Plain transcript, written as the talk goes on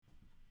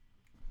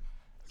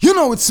You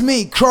know it's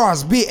me,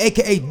 Crosby,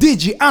 aka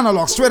DG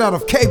Analog, straight out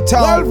of Cape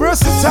Town. Well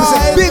versatile.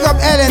 Say big up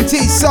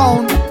LNT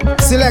Sound,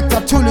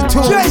 Selector Tully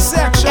Tools,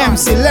 J-Section,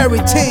 MC Larry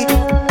T.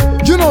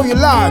 You know you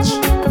large.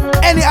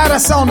 Any other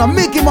sound, a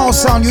Mickey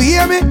Mouse sound, you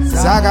hear me?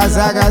 Zaga,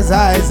 zaga,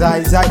 zai,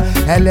 zai, zai.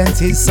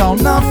 LNT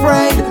Sound, not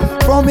afraid.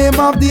 From him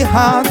of the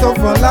heart of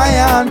a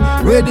lion,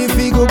 ready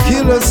fi go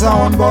kill a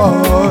sound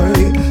boy.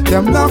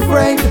 Them not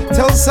afraid.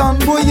 Tell son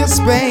boy your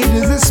spade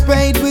is a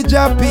spade with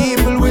your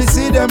people. We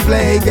see them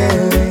play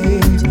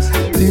games.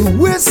 The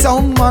way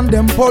sound man,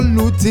 them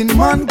polluting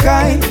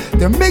mankind.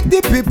 They make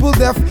the people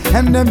deaf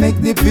and they make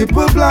the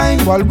people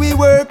blind. While we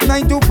work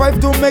 9 to 5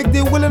 to make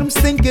the will of them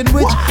stinking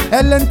rich.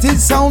 LNT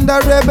Sound a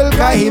rebel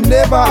guy, him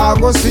never a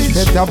go switch.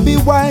 Better be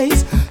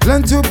wise,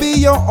 learn to be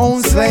your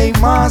own slave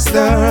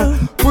master.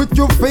 Put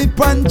your faith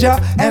on Jah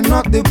and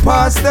not the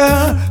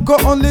pastor. Go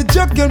only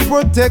Jah can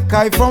protect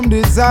I from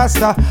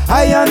disaster.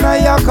 I and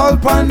I call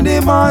upon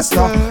the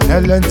master.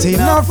 LNT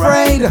not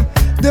afraid.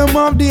 Them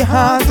have the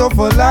heart of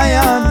a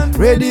lion,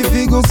 ready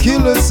fi go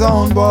kill a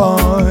sound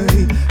boy.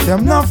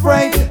 Them not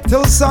afraid.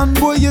 Tell son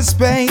boy your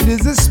spade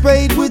is a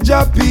spade with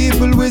your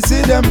people. We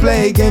see them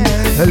play games.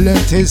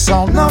 LNT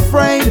Sound not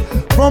afraid.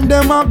 From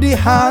them have the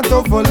heart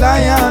of a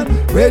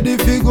lion, ready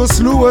fi go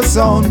slew a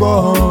sound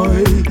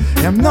boy.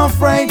 Them not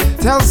afraid.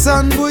 Tell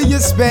son boy your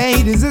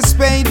spade is a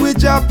spade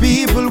with your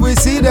people. We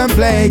see them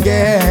play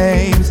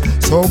games.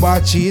 So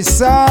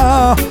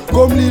bachisa,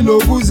 come lilo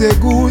guze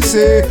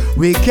guze.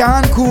 We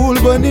can't cool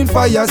burning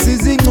fire,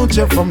 seizing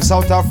nuche from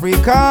South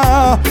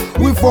Africa.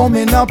 We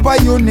forming up a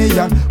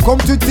union, come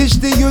to teach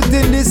the youth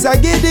in this a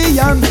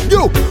Gideon.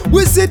 Yo,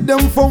 we sit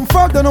them from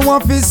far, don't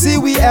want to see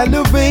we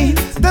elevate.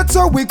 That's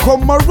how we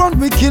come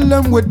around, we kill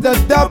them with the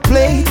dub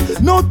play.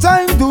 No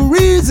time to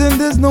reason,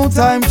 there's no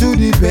time to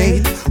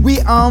debate. We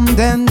armed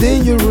and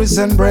dangerous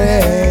and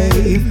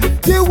brave.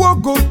 They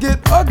won't go get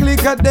ugly,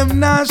 got them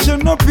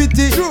national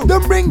pity.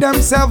 Them bring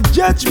themself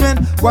judgment,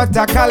 what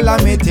a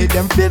calamity.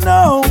 Them feel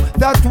know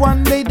that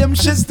one day them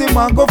shits them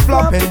a go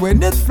flop. And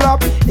when it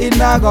flop, it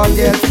not gonna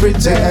get pretty.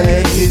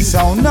 LNT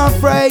Sound not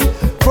afraid.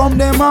 From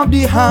them have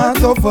the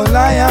heart of a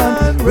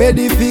lion,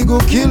 ready fi go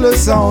kill a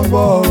sound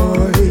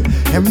boy.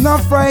 Him not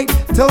afraid.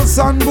 Tell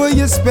son boy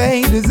your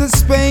spade is a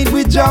spade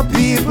with your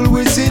people.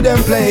 We see them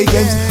play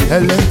games.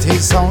 LNT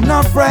Sound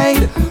not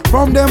afraid.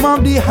 From them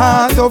have the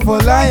heart of a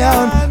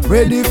lion,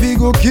 ready fi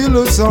go kill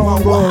a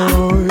sound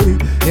boy.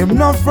 Him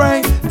not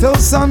afraid. Tell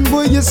son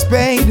boy your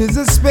spade is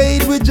a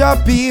spade with your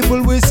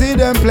people. We see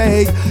them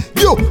play.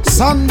 Yo,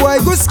 son boy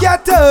go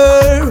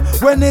scatter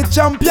when a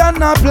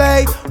champion a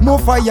play. More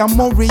fire,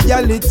 more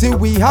reality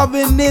we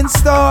having in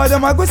store.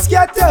 Them a go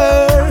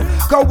scatter,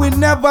 cause we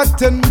never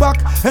turn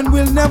back and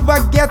we'll never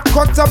get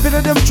caught up in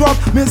them trap.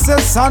 Me say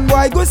son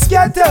boy go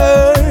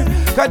scatter,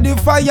 cause the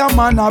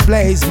fireman a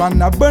blaze.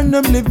 Man a burn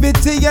them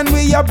liberty and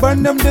we a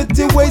burn them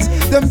dirty ways.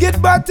 Them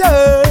get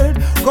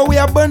battered, cause we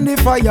a burn the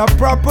fire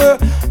proper.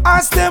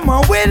 Ask them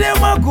where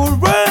them a go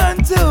run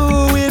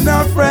to. We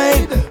not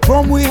afraid.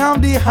 From we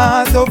have the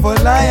heart of a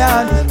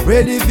lion,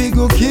 ready fi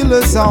go kill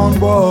a sound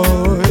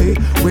boy.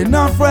 We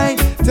not afraid.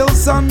 Tell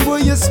son boy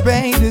your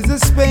spade is a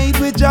spade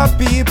with your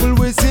people.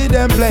 We see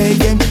them play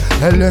games.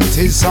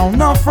 LNT Sound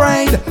not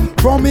afraid.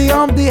 From me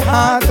have the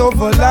heart of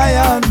a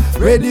lion,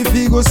 ready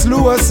fi go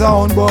slew a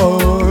sound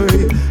boy.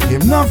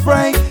 Him not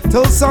afraid.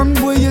 Tell son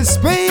boy your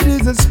spade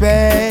is a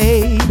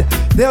spade.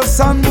 Tell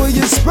son boy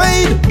your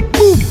spade.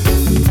 Boom.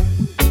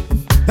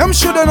 Them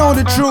shoulda know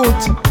the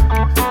truth.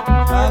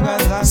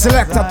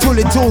 Selector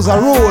Tully Tools a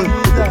rule.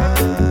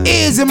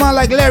 Easy man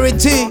like Larry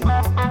T.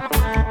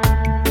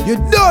 You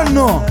don't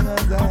know.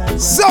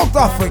 South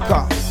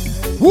Africa,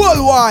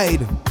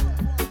 worldwide.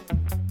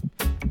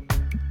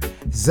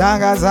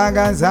 Zaga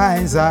zaga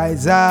zai zai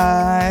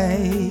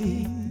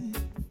zai.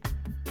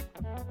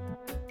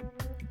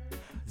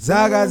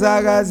 Zaga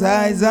zaga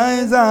zai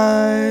zai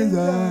zai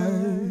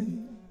zai.